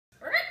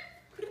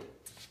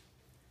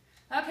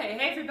Okay,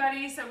 hey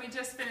everybody, so we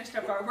just finished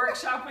up our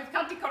workshop with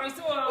Canti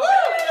Corazon.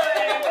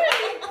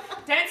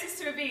 Dances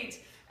to a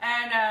beat.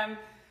 And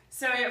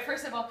so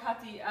first of all,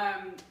 Kati,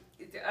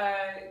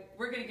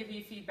 we're going to give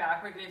you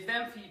feedback, we're going to give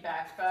them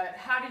feedback, but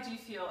how did you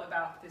feel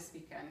about this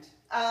weekend?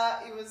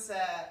 It was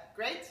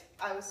great.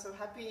 I was so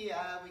happy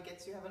we get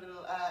to have a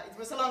little, it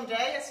was a long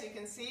day as you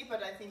can see,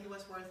 but I think it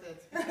was worth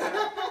it.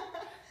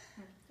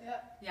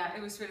 Yeah,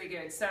 it was really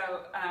good. So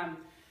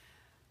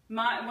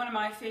one of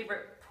my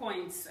favorite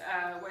points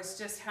was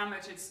just how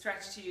much it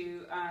stretched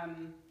you,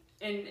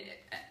 and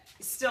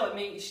still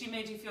she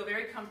made you feel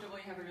very comfortable.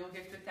 You have a real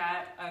gift with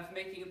that, of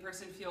making a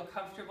person feel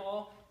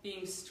comfortable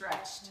being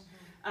stretched.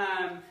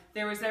 Mm-hmm.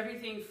 There was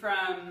everything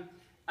from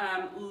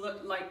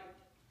like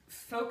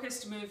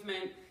focused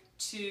movement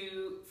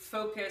to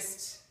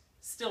focused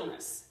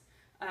stillness,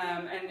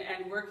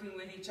 and working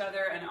with each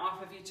other and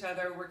off of each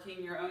other,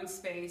 working your own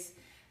space.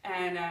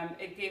 And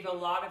it gave a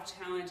lot of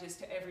challenges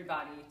to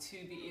everybody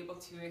to be able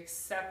to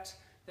accept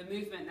the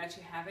movement that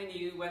you have in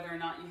you, whether or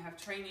not you have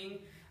training,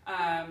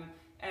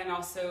 and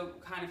also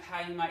kind of how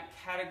you might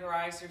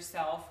categorize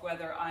yourself,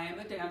 whether I am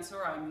a dancer,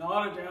 or I'm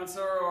not a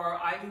dancer, or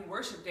I do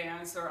worship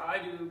dance, or I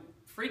do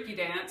freaky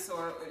dance,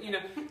 or, you know,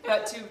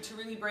 but to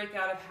really break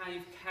out of how you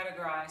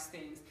categorize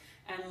things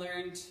and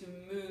learn to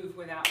move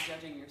without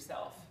judging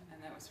yourself.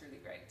 And that was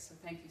really great. So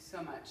thank you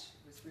so much.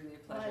 It was really a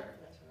pleasure. My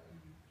pleasure.